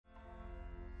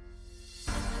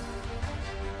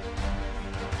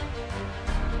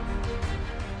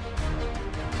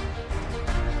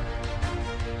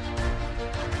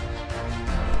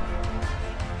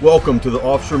Welcome to the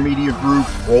Officer Media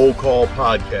Group Roll Call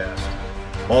Podcast.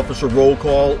 Officer Roll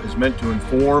Call is meant to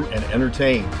inform and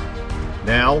entertain.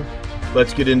 Now,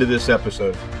 let's get into this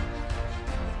episode.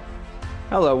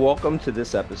 Hello, welcome to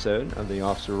this episode of the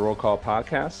Officer Roll Call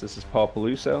Podcast. This is Paul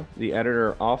Peluso, the editor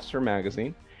of Officer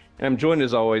Magazine, and I'm joined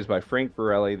as always by Frank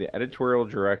Borelli, the editorial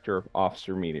director of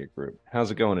Officer Media Group.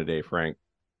 How's it going today, Frank?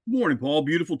 Morning, Paul.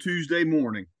 Beautiful Tuesday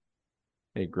morning.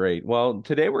 Hey, great. Well,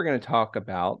 today we're going to talk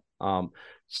about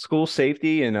school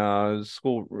safety and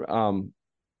school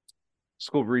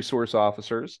resource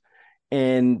officers.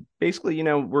 And basically,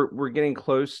 we're getting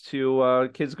close to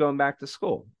kids going back to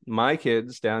school. My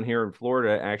kids down here in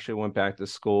Florida actually went back to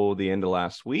school the end of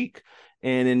last week.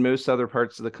 And in most other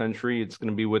parts of the country, it's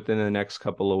going to be within the next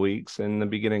couple of weeks and the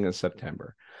beginning of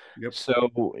September. Yep.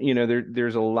 So,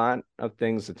 there's a lot of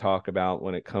things to talk about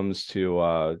when it comes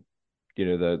to,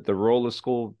 the role of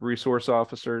school resource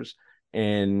officers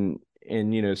and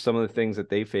some of the things that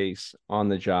they face on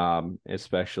the job,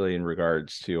 especially in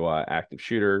regards to active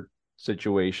shooter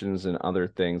situations and other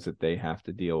things that they have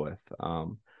to deal with.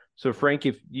 So Frank,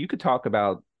 if you could talk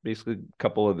about basically a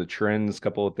couple of the trends, a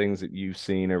couple of things that you've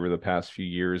seen over the past few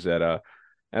years that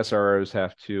SROs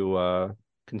have to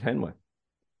contend with.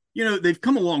 They've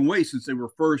come a long way since they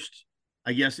were first,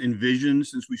 I guess, envisioned,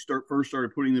 since we first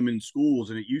started putting them in schools.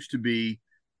 And it used to be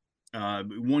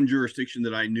one jurisdiction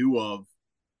that I knew of.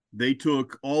 They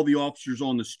took all the officers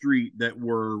on the street that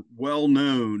were well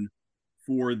known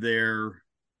for their,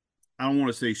 I don't want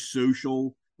to say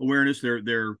social awareness. They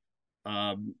were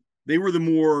the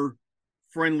more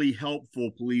friendly,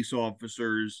 helpful police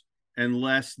officers, and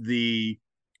less the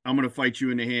I'm going to fight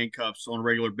you in the handcuffs on a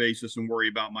regular basis and worry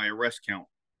about my arrest count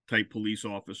type police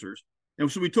officers.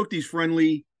 And so we took these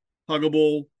friendly,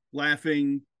 huggable,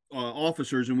 laughing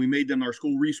officers, and we made them our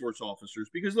school resource officers,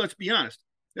 because let's be honest,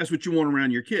 that's what you want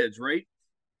around your kids, right?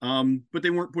 But they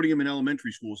weren't putting them in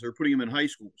elementary schools. They were putting them in high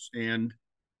schools. And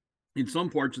in some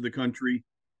parts of the country,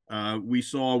 we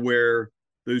saw where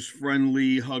those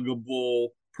friendly, huggable,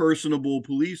 personable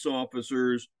police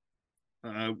officers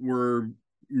were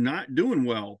not doing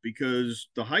well because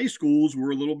the high schools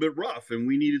were a little bit rough and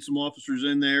we needed some officers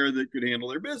in there that could handle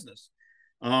their business.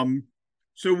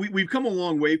 So we've come a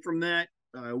long way from that.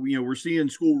 We're seeing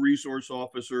school resource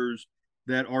officers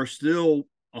that are still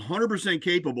 100%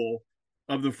 capable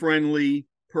of the friendly,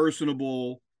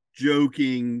 personable,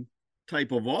 joking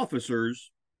type of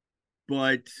officers,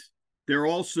 but they're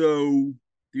also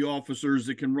the officers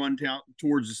that can run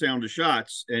towards the sound of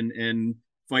shots and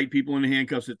fight people in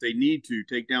handcuffs if they need to,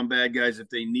 take down bad guys if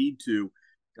they need to.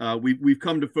 We've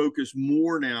come to focus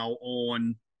more now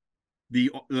on the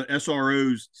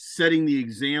SROs setting the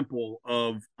example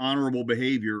of honorable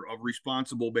behavior, of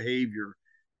responsible behavior,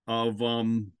 of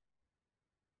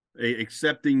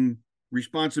accepting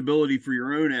responsibility for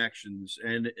your own actions.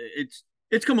 And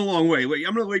it's come a long way. I'm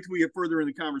going to wait till we get further in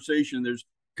the conversation. There's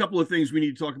a couple of things we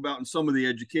need to talk about in some of the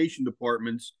education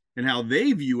departments and how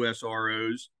they view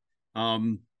SROs.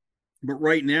 But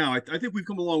right now, I think we've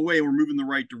come a long way and we're moving in the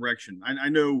right direction. I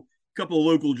know a couple of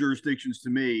local jurisdictions to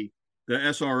me, the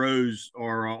SROs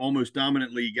are almost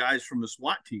dominantly guys from the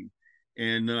SWAT team.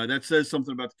 And that says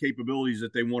something about the capabilities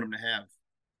that they want them to have.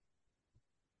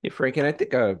 Hey, Frank, and I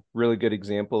think a really good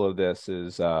example of this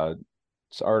is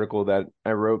this article that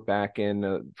I wrote back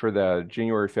in for the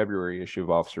January-February issue of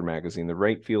Officer Magazine, the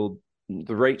right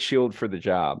shield for the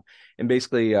job. And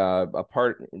basically a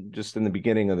part just in the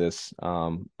beginning of this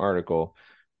article,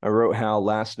 I wrote how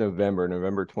last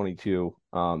November 22,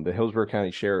 the Hillsborough County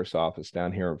Sheriff's Office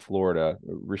down here in Florida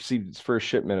received its first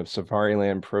shipment of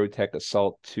Safariland ProTech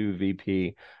Assault 2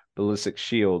 VP ballistic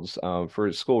shields for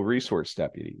its school resource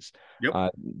deputies.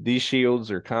 Yep. These shields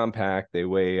are compact. They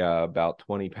weigh about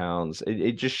 20 pounds.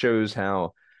 It just shows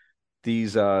how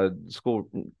these school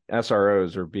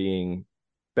SROs are being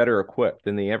better equipped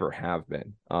than they ever have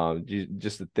been.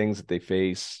 Just the things that they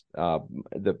face,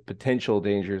 the potential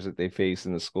dangers that they face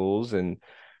in the schools, and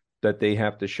that they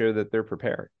have to show that they're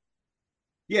prepared.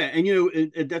 Yeah,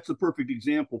 and that's a perfect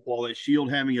example, Paul, that shield,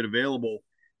 having it available.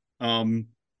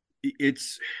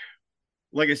 It's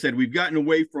like I said, we've gotten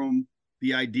away from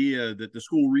the idea that the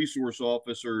school resource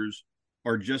officers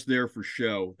are just there for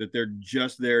show, that they're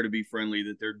just there to be friendly,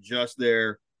 that they're just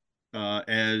there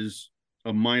as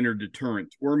a minor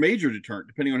deterrent or a major deterrent,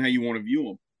 depending on how you want to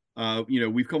view them.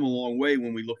 We've come a long way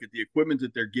when we look at the equipment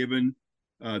that they're given,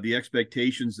 the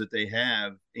expectations that they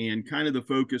have, and kind of the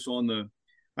focus on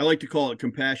I like to call it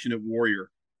compassionate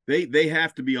warrior. They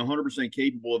have to be 100%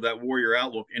 capable of that warrior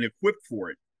outlook and equipped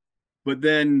for it. But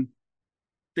then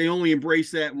they only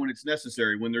embrace that when it's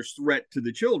necessary, when there's threat to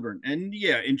the children. And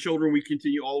yeah, in children, we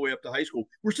continue all the way up to high school.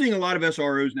 We're seeing a lot of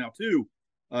SROs now too,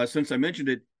 since I mentioned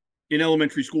it, in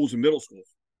elementary schools and middle schools.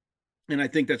 And I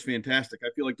think that's fantastic. I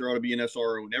feel like there ought to be an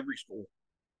SRO in every school.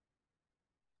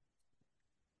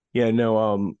 Yeah,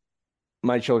 no,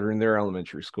 my children, they're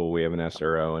elementary school. We have an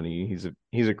SRO, and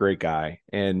he's a great guy.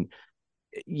 And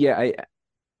yeah,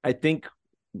 I think,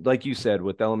 like you said,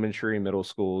 with elementary and middle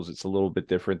schools, it's a little bit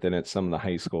different than at some of the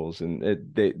high schools, and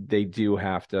they do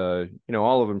have to,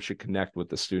 all of them should connect with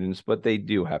the students, but they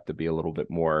do have to be a little bit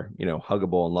more,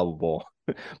 huggable and lovable,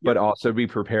 but Yep. also be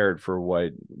prepared for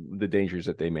what the dangers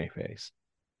that they may face.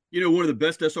 One of the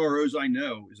best SROs I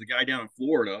know is a guy down in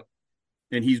Florida,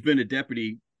 and he's been a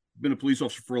deputy, been a police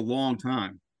officer for a long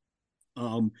time.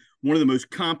 One of the most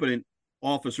competent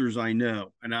officers I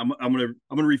know, and I'm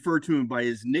gonna refer to him by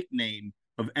his nickname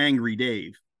of Angry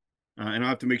Dave, and I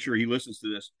have to make sure he listens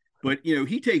to this. But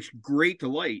he takes great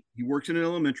delight. He works in an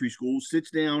elementary school,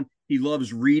 sits down. He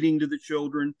loves reading to the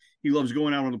children. He loves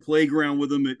going out on the playground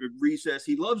with them at recess.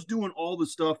 He loves doing all the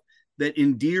stuff that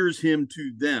endears him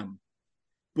to them.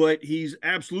 But he's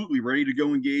absolutely ready to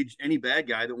go engage any bad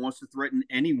guy that wants to threaten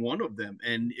any one of them.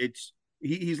 And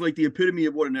he's like the epitome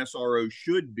of what an SRO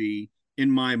should be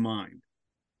in my mind.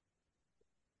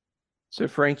 So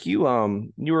Frank, you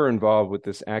were involved with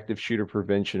this active shooter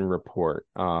prevention report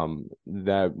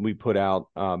that we put out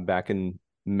back in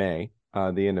May,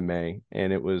 the end of May,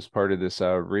 and it was part of this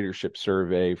readership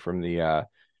survey from the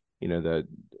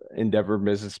Endeavor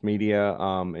Business Media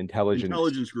intelligence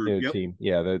Intelligence group. Yep. team.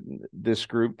 Yeah, this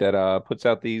group that puts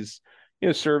out these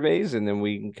surveys, and then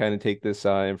we can kind of take this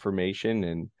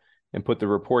information and put the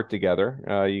report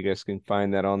together. You guys can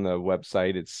find that on the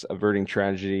website. It's Averting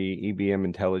Tragedy EBM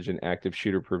Intelligent Active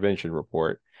Shooter Prevention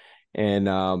Report. And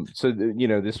so,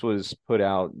 this was put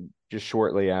out just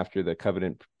shortly after the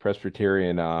Covenant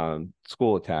Presbyterian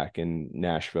school attack in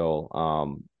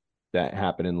Nashville that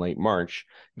happened in late March.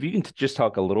 If you can just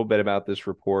talk a little bit about this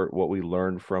report, what we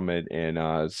learned from it, and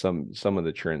some of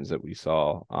the trends that we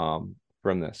saw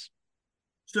from this.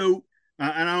 So,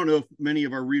 and I don't know if many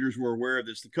of our readers were aware of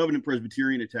this. The Covenant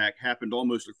Presbyterian attack happened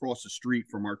almost across the street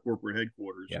from our corporate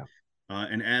headquarters. Yeah.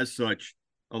 And as such,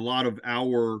 a lot of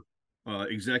our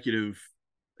executive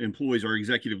employees, our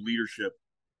executive leadership,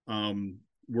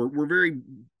 were very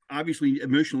obviously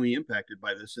emotionally impacted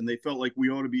by this. And they felt like we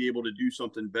ought to be able to do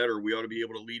something better. We ought to be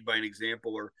able to lead by an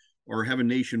example, or have a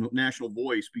national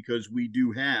voice, because we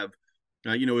do have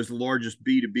as the largest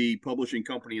B2B publishing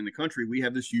company in the country, we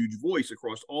have this huge voice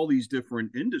across all these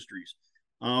different industries.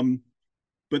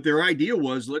 But their idea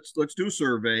was, let's do a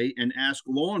survey and ask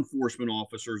law enforcement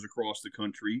officers across the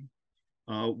country,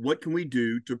 what can we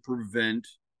do to prevent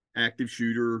active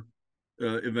shooter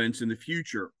events in the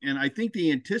future? And I think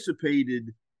the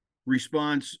anticipated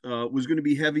response was going to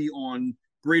be heavy on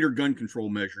greater gun control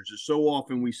measures. As so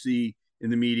often we see in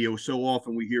the media, so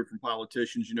often we hear from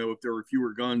politicians, if there were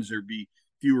fewer guns, there'd be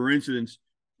fewer incidents.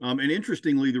 And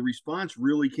interestingly, the response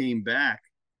really came back.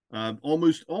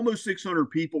 Almost 600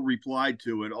 people replied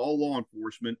to it, all law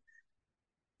enforcement,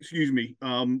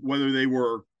 whether they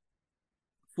were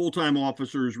full-time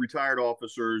officers, retired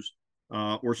officers,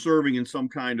 or serving in some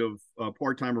kind of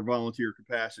part-time or volunteer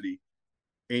capacity.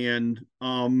 And,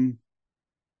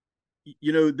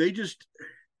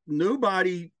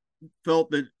 nobody felt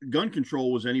that gun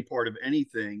control was any part of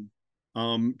anything.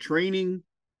 Training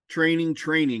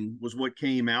was what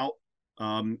came out.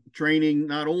 Training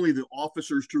not only the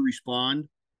officers to respond,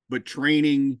 but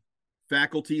training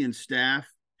faculty and staff,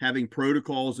 having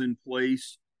protocols in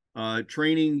place,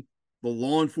 training the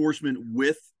law enforcement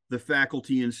with the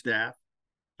faculty and staff,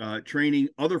 training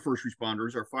other first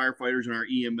responders, our firefighters and our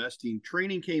EMS team.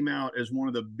 Training came out as one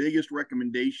of the biggest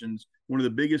recommendations, one of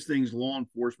the biggest things law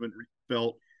enforcement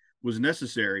felt was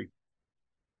necessary.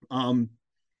 And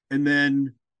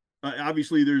then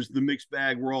obviously there's the mixed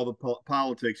bag where all the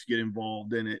politics get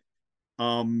involved in it.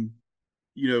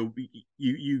 You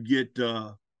get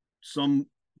some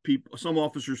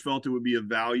officers felt it would be of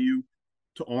value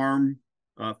to arm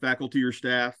faculty or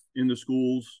staff in the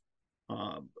schools.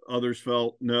 Others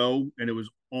felt no, and it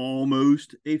was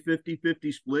almost a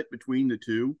 50-50 split between the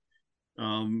two.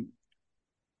 The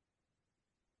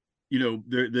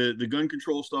gun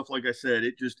control stuff, like I said,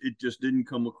 it just didn't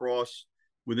come across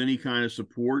with any kind of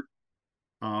support.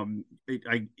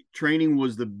 Training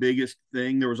was the biggest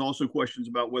thing. There was also questions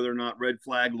about whether or not red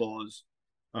flag laws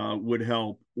would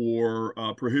help, or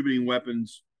prohibiting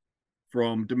weapons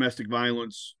from domestic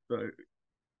violence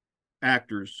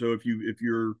actors. So if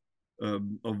you're a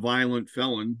violent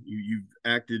felon, you've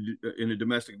acted in a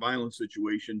domestic violence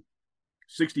situation,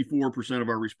 64% of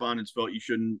our respondents felt you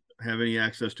shouldn't have any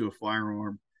access to a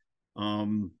firearm.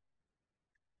 Um,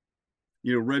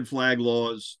 red flag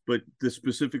laws, but this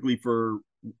specifically for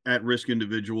at-risk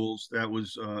individuals, that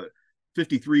was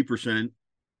 53%.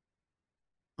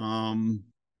 Um,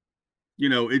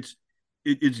 it's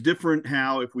different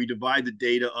how, if we divide the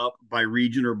data up by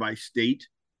region or by state,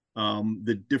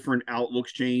 the different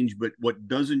outlooks change. But what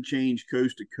doesn't change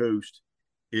coast to coast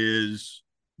is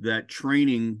that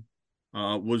training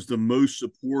was the most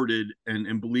supported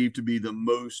and believed to be the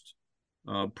most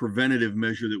preventative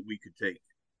measure that we could take.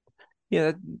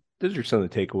 Yeah, those are some of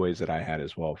the takeaways that I had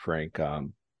as well, Frank.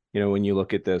 When you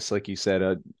look at this, like you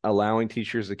said, allowing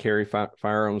teachers to carry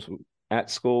firearms at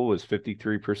school was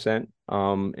 53%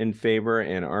 in favor,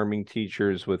 and arming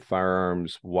teachers with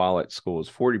firearms while at school is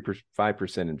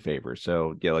 45% in favor.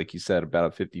 So, yeah, like you said,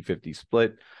 about a 50-50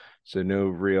 split. So no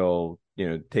real,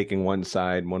 taking one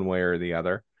side one way or the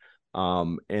other.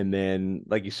 And then,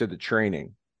 like you said, the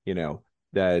training,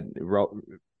 that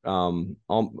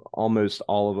almost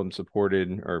all of them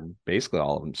supported, or basically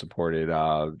all of them supported,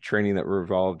 training that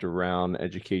revolved around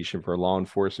education for law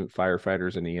enforcement,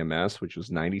 firefighters, and EMS, which was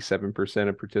 97%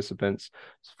 of participants.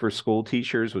 For school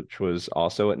teachers, which was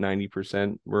also at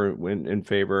 90%, were in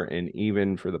favor, and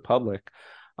even for the public,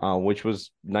 which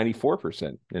was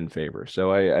 94% in favor.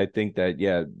 So I think that,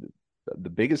 yeah,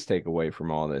 the biggest takeaway from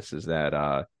all this is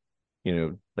that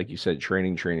like you said,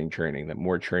 training, that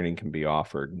more training can be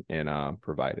offered and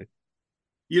provided.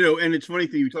 And it's funny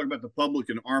thing, you talk about the public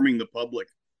and arming the public.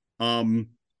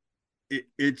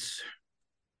 It's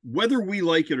whether we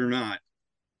like it or not,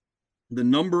 the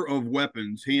number of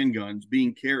weapons, handguns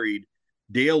being carried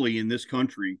daily in this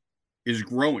country is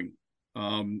growing.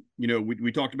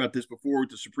 We talked about this before with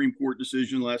the Supreme Court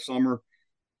decision last summer,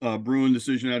 Bruin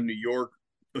decision out of New York.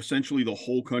 Essentially, the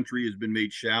whole country has been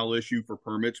made shall issue for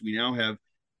permits. We now have,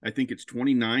 I think it's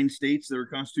 29 states that are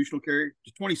constitutional carry,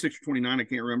 just 26 or 29, I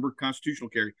can't remember, constitutional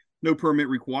carry, no permit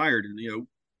required. And,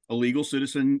 a legal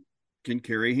citizen can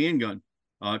carry a handgun,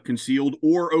 concealed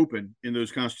or open, in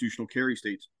those constitutional carry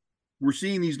states. We're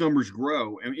seeing these numbers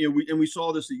grow. And, we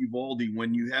saw this at Uvalde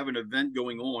when you have an event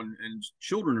going on and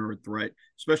children are a threat,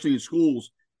 especially in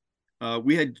schools.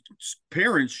 We had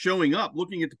parents showing up,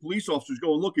 looking at the police officers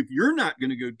going, look, if you're not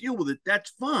going to go deal with it, that's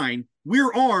fine.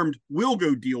 We're armed. We'll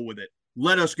go deal with it.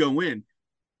 Let us go in.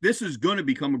 This is going to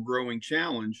become a growing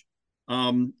challenge.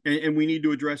 And we need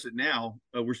to address it now.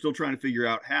 We're still trying to figure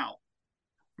out how.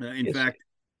 In fact,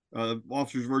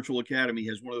 Officers Virtual Academy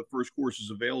has one of the first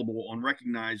courses available on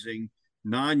recognizing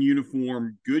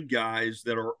non-uniform good guys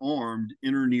that are armed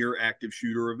in or near active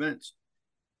shooter events.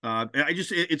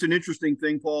 It's an interesting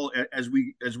thing, Paul, as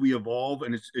we evolve,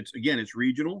 and it's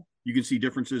regional. You can see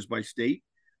differences by state,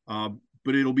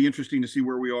 but it'll be interesting to see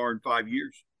where we are in 5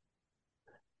 years.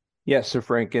 Yeah. So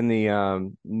Frank, in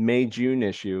the May-June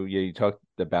issue, you talked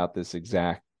about this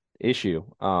exact issue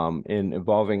in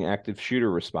involving active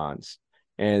shooter response.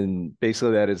 And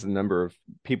basically that is the number of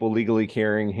people legally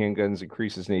carrying handguns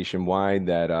increases nationwide,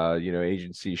 that,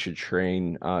 agencies should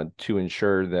train to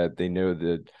ensure that they know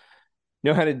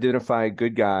how to identify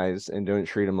good guys and don't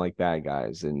treat them like bad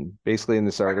guys. And basically in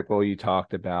this article, you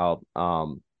talked about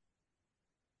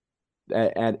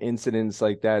at incidents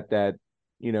like that,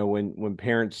 when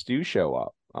parents do show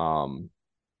up,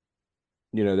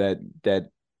 that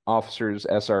officers,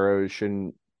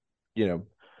 SROs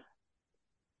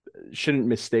shouldn't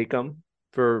mistake them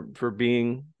for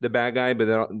being the bad guy, but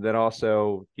that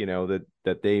also,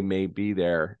 that they may be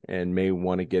there and may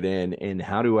want to get in. And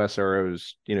how do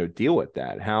SROs, deal with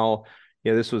that? How,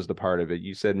 this was the part of it.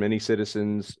 You said many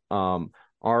citizens are,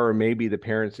 or maybe the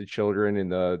parents of children in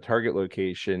the target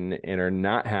location and are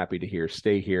not happy to hear,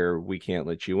 stay here, we can't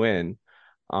let you in.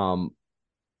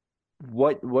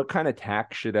 What kind of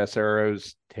tack should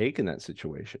SROs take in that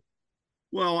situation?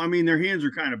 Well, I mean, their hands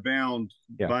are kind of bound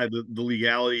Yeah. by the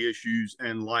legality issues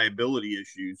and liability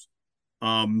issues.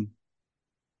 And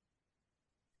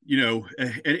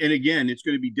again, it's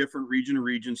going to be different region to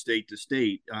region, state to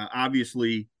state.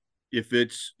 Obviously, if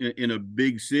it's in a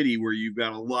big city where you've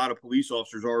got a lot of police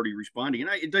officers already responding,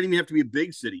 and it doesn't even have to be a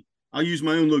big city. I'll use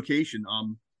my own location.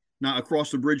 Now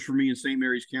across the bridge from me in St.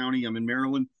 Mary's County, I'm in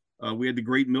Maryland. We had the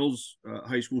Great Mills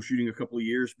High School shooting a couple of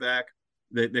years back.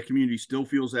 That community still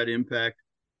feels that impact.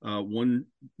 One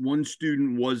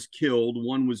student was killed,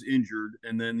 one was injured,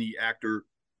 and then the actor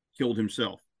killed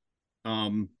himself.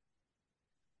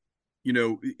 You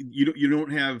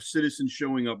don't have citizens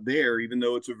showing up there, even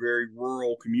though it's a very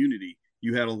rural community.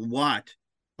 You had a lot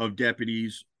of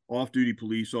deputies, off-duty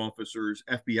police officers,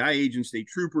 FBI agents, state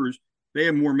troopers. They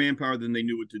have more manpower than they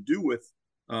knew what to do with.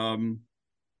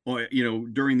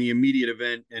 during the immediate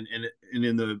event and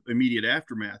in the immediate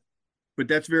aftermath. But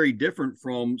that's very different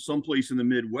from someplace in the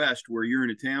Midwest where you're in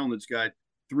a town that's got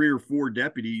 3 or 4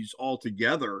 deputies all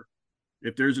together.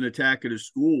 If there's an attack at a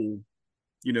school,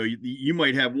 you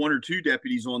might have 1 or 2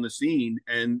 deputies on the scene,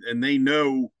 and they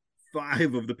know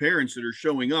 5 of the parents that are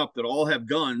showing up that all have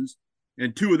guns,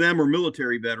 and 2 of them are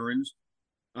military veterans,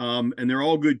 and they're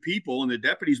all good people. And the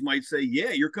deputies might say,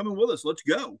 "Yeah, you're coming with us. Let's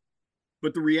go."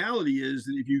 But the reality is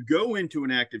that if you go into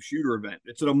an active shooter event,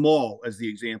 it's at a mall as the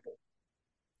example,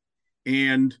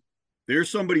 and there's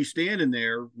somebody standing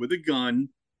there with a gun,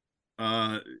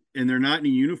 and they're not in a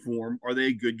uniform, are they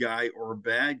a good guy or a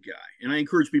bad guy? And I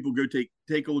encourage people to go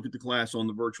take a look at the class on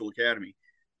the virtual academy,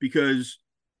 because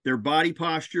their body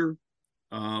posture,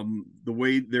 the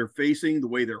way they're facing, the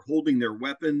way they're holding their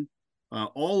weapon,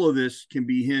 all of this can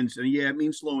be hints. And yeah, it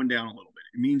means slowing down a little bit.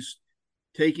 It means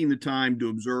taking the time to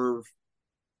observe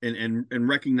and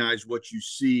recognize what you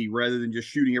see rather than just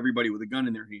shooting everybody with a gun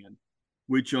in their hand,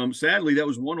 which sadly, that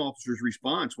was one officer's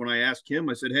response when I asked him.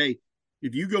 I said, "Hey,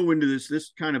 if you go into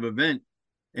this kind of event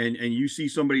and you see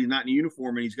somebody not in a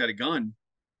uniform and he's got a gun,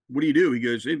 what do you do?" He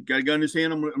goes, "Hey, got a gun in his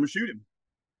hand, I'm gonna shoot him."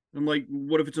 I'm like,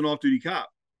 "What if it's an off-duty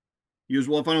cop?" He goes,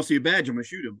 "Well, if I don't see a badge, I'm gonna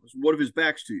shoot him." I said, "What if his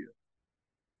back's to you?"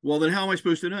 "Well, then how am I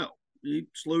supposed to know?"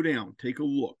 Slow down, take a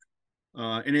look.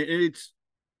 And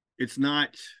it's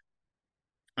not,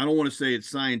 I don't want to say it's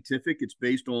scientific. It's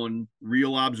based on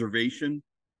real observation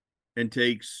and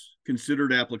takes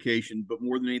considered application, but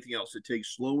more than anything else, it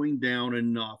takes slowing down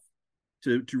enough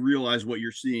to realize what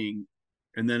you're seeing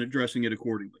and then addressing it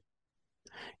accordingly.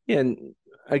 Yeah, and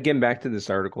again, back to this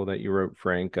article that you wrote,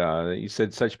 Frank, you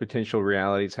said such potential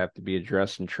realities have to be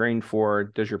addressed and trained for.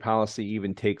 Does your policy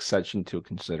even take such into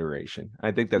consideration?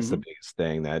 I think that's the biggest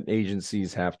thing, that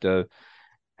agencies have to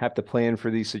plan for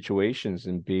these situations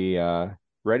and be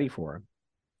ready for them.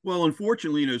 Well,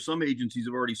 unfortunately, some agencies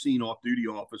have already seen off-duty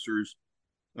officers.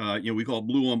 We call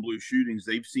blue-on-blue shootings.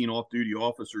 They've seen off-duty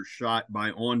officers shot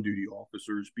by on-duty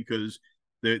officers because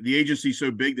the agency's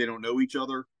so big they don't know each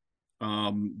other.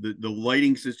 The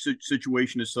lighting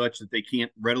situation is such that they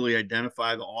can't readily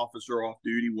identify the officer off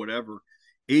duty. Whatever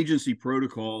agency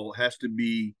protocol has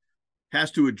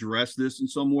to address this in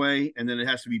some way, and then it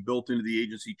has to be built into the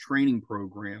agency training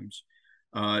programs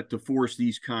to force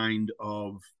these kind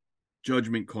of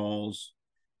judgment calls,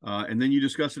 and then you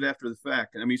discuss it after the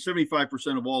fact. I mean,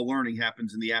 75% of all learning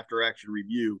happens in the after action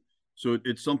review, so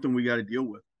it's something we got to deal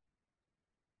with.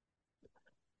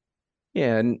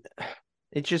 Yeah, and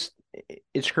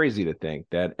it's crazy to think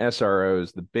that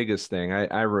SROs, the biggest thing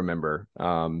I remember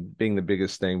being the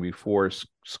biggest thing before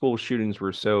school shootings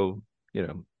were so,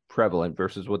 prevalent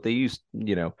versus what they used,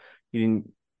 you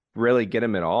didn't really get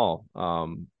them at all,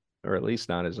 or at least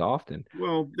not as often.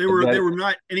 Well, they were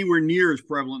not anywhere near as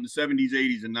prevalent in the 70s,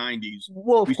 80s, and 90s.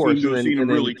 Well, of course, seem to have seen them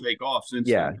really take off since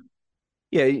then.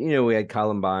 Yeah, we had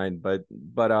Columbine, but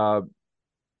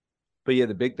yeah,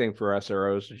 the big thing for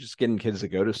SROs was just getting kids to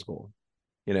go to school.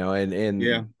 And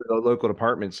the local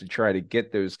departments to try to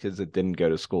get those kids that didn't go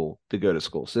to school to go to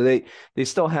school. So they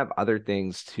still have other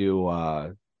things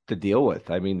to deal with.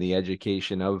 I mean, the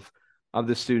education of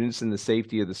the students and the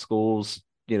safety of the schools,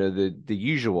 the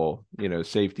usual,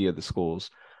 safety of the schools.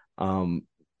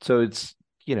 So it's,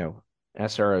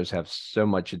 SROs have so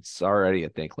much, it's already a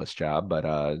thankless job,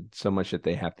 but so much that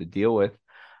they have to deal with.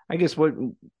 I guess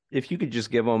if you could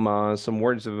just give them some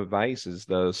words of advice as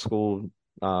the school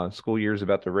year is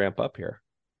about to ramp up here.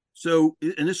 So,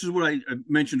 and this is what I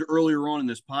mentioned earlier on in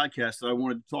this podcast that I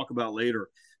wanted to talk about later.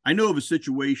 I know of a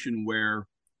situation where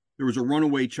there was a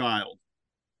runaway child,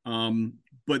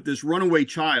 but this runaway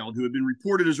child who had been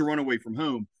reported as a runaway from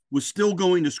home was still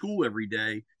going to school every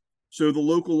day. So the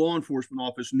local law enforcement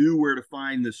office knew where to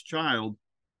find this child.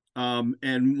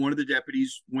 And one of the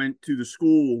deputies went to the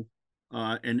school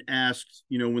and asked,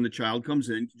 when the child comes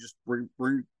in, just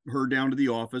bring her down to the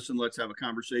office and let's have a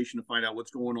conversation to find out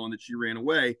what's going on, that she ran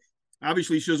away.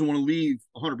 Obviously, she doesn't want to leave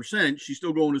 100%. She's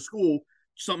still going to school.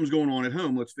 Something's going on at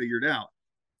home. Let's figure it out.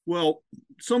 Well,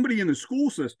 somebody in the school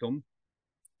system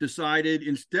decided,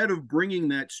 instead of bringing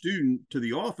that student to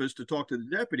the office to talk to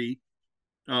the deputy,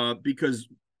 because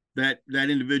that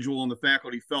individual on the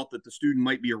faculty felt that the student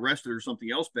might be arrested or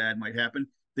something else bad might happen,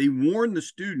 they warned the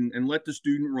student and let the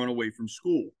student run away from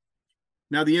school.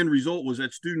 Now, the end result was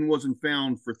that student wasn't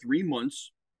found for 3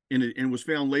 months and was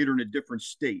found later in a different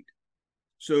state.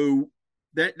 So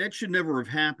that should never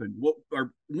have happened.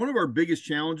 One of our biggest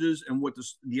challenges, and what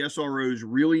the SROs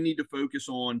really need to focus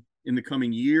on in the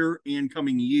coming year and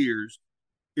coming years,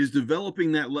 is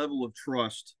developing that level of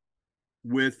trust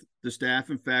with the staff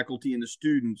and faculty and the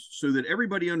students, so that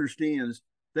everybody understands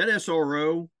that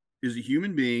SRO is a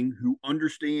human being who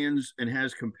understands and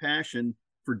has compassion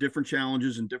for different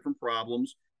challenges and different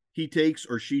problems. He takes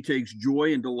or she takes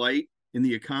joy and delight in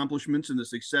the accomplishments and the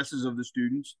successes of the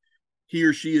students. He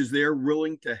or she is there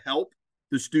willing to help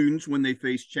the students when they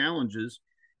face challenges.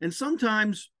 And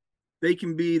sometimes that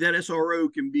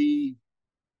SRO can be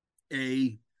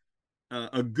a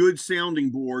good sounding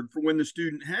board for when the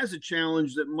student has a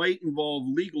challenge that might involve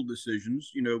legal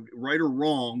decisions, right or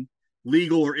wrong,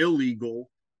 legal or illegal.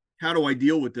 How do I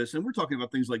deal with this? And we're talking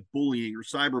about things like bullying or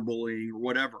cyberbullying or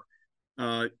whatever.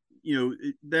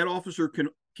 That officer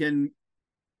can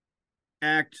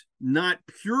act not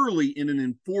purely in an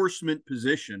enforcement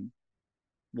position.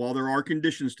 While there are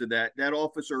conditions to that, that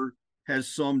officer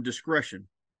has some discretion.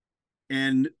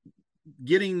 And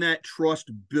getting that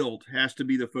trust built has to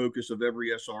be the focus of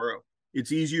every SRO.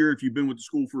 It's easier if you've been with the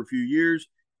school for a few years.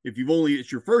 If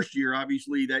it's your first year,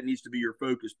 obviously that needs to be your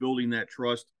focus, building that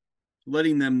trust,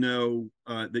 letting them know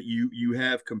that you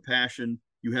have compassion,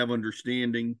 you have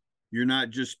understanding. You're not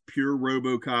just pure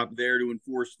RoboCop there to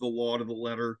enforce the law to the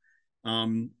letter.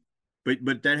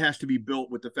 But that has to be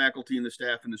built with the faculty and the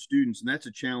staff and the students, and that's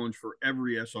a challenge for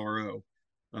every SRO.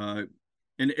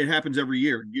 And it happens every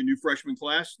year. You get a new freshman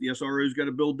class, the SRO's got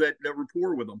to build that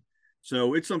rapport with them.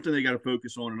 So it's something they got to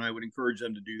focus on, and I would encourage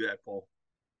them to do that, Paul.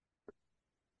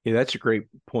 Yeah, that's a great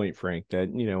point, Frank,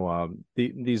 that,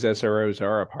 these SROs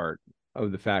are a part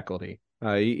of the faculty.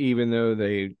 Even though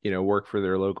they, work for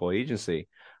their local agency,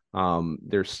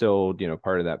 they're still,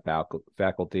 part of that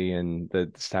faculty, and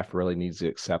the staff really needs to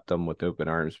accept them with open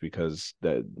arms, because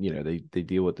they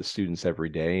deal with the students every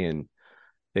day, and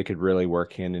they could really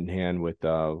work hand in hand with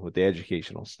the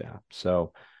educational staff.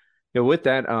 So, with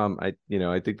that,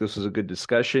 I think this was a good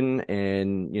discussion,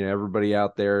 and, everybody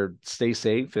out there, stay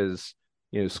safe as,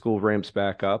 school ramps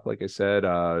back up. Like I said,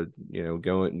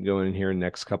 going in here in the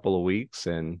next couple of weeks.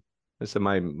 And I said,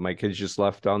 my kids just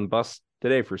left on the bus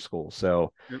today for school.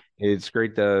 So yep. It's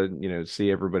great to,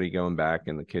 see everybody going back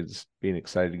and the kids being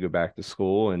excited to go back to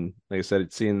school. And like I said,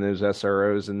 it's seeing those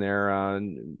SROs in there,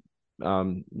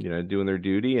 doing their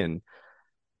duty, and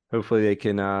hopefully they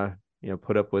can,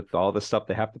 put up with all the stuff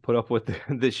they have to put up with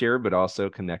this year, but also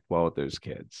connect well with those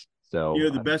kids. So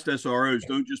the best SROs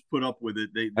don't just put up with it;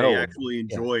 they actually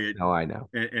enjoy it. No, I know,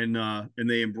 and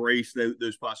they embrace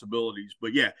those possibilities.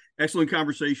 But yeah, excellent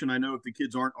conversation. I know if the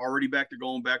kids aren't already back, they're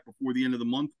going back before the end of the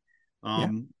month.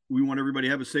 We want everybody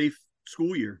to have a safe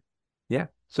school year. Yeah.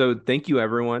 So thank you,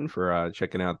 everyone, for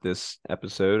checking out this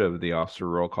episode of the Officer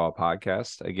Roll Call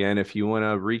podcast. Again, if you want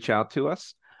to reach out to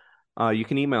us, you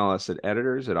can email us at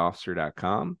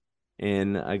editors@officer.com.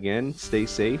 And again, stay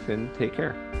safe and take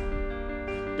care.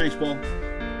 Thanks, Paul.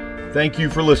 Thank you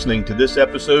for listening to this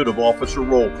episode of Officer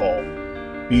Roll Call.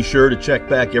 Be sure to check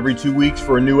back every 2 weeks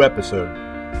for a new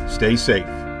episode. Stay safe.